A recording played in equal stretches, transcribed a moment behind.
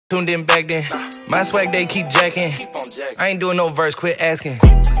Tuned in back then. My swag, they keep jacking. I ain't doing no verse, quit asking.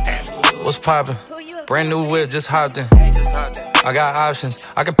 What's poppin'? Brand new whip, just hopped in. I got options,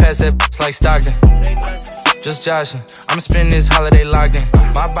 I can pass that like Stockton. Just joshing, I'ma spend this holiday locked in.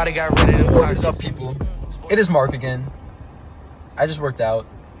 My body got rid of them. What's up, people? It is Mark again. I just worked out.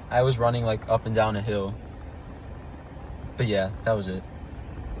 I was running like up and down a hill. But yeah, that was it.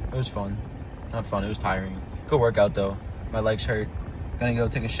 It was fun. Not fun, it was tiring. Good workout though. My legs hurt. Gonna go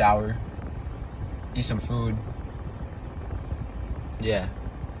take a shower. Eat some food. Yeah,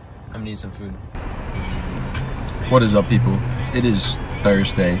 I'm gonna eat some food. What is up, people? It is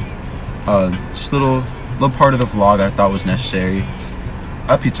Thursday. Just a little part of the vlog I thought was necessary.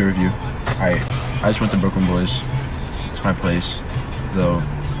 A pizza review. Alright, I just went to Brooklyn Boys. It's my place. Though,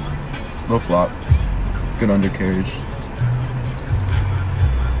 low flop. Good undercarriage.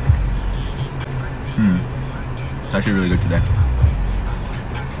 It's actually really good today.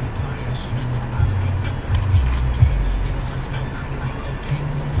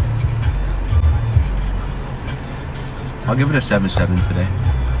 I'll give it a 7-7 today.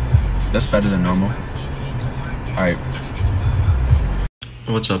 That's better than normal. Alright.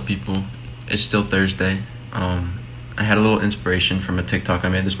 What's up, people? It's still Thursday. I had a little inspiration from a TikTok I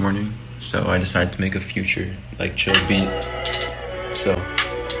made this morning, so I decided to make a future, like, chill beat. So,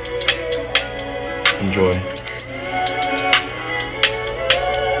 enjoy.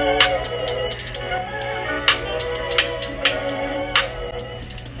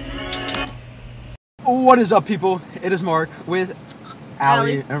 What is up, people? It is Mark with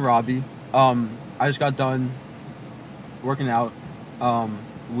Allie and Robbie. I just got done working out.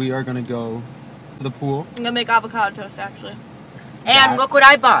 We are gonna go to the pool. I'm gonna make avocado toast, actually. And look what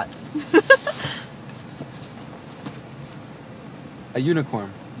I bought. A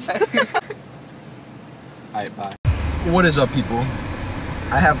unicorn. Alright, bye. What is up, people?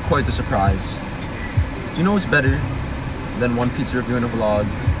 I have quite the surprise. Do you know what's better than one pizza review in a vlog?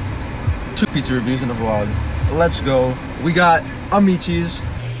 2 pizza reviews in a vlog. Let's go. We got Amici's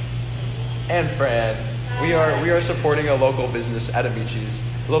and Fran. We are supporting a local business at Amici's.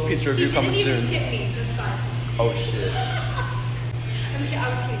 A little pizza review coming soon. Tip me, so it's fine. Oh shit. I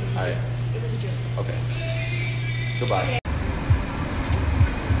was kidding. Alright. It was a joke. Okay. Goodbye.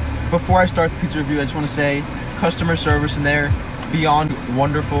 Before I start the pizza review, I just want to say customer service in there, beyond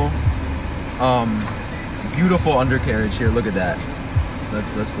wonderful. Beautiful undercarriage here. Look at that.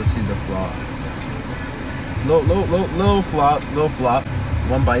 Let's see the flop. Low flop.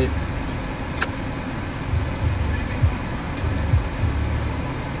 One bite.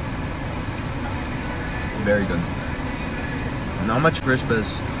 Very good. Not much crisp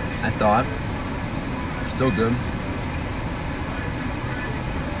as I thought. Still good.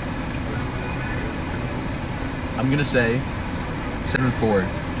 I'm gonna say 7-4.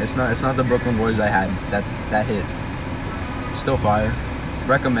 It's not the Brooklyn Boys I had that hit. Still fire.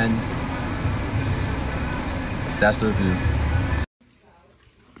 Recommend. That's the review.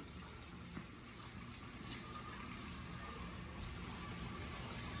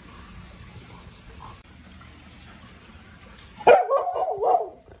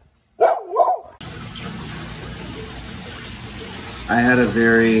 I had a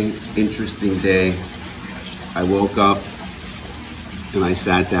very interesting day. I woke up and I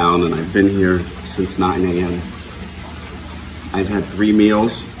sat down, and I've been here since 9 a.m. I've had 3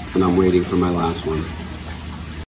 meals and I'm waiting for my last one.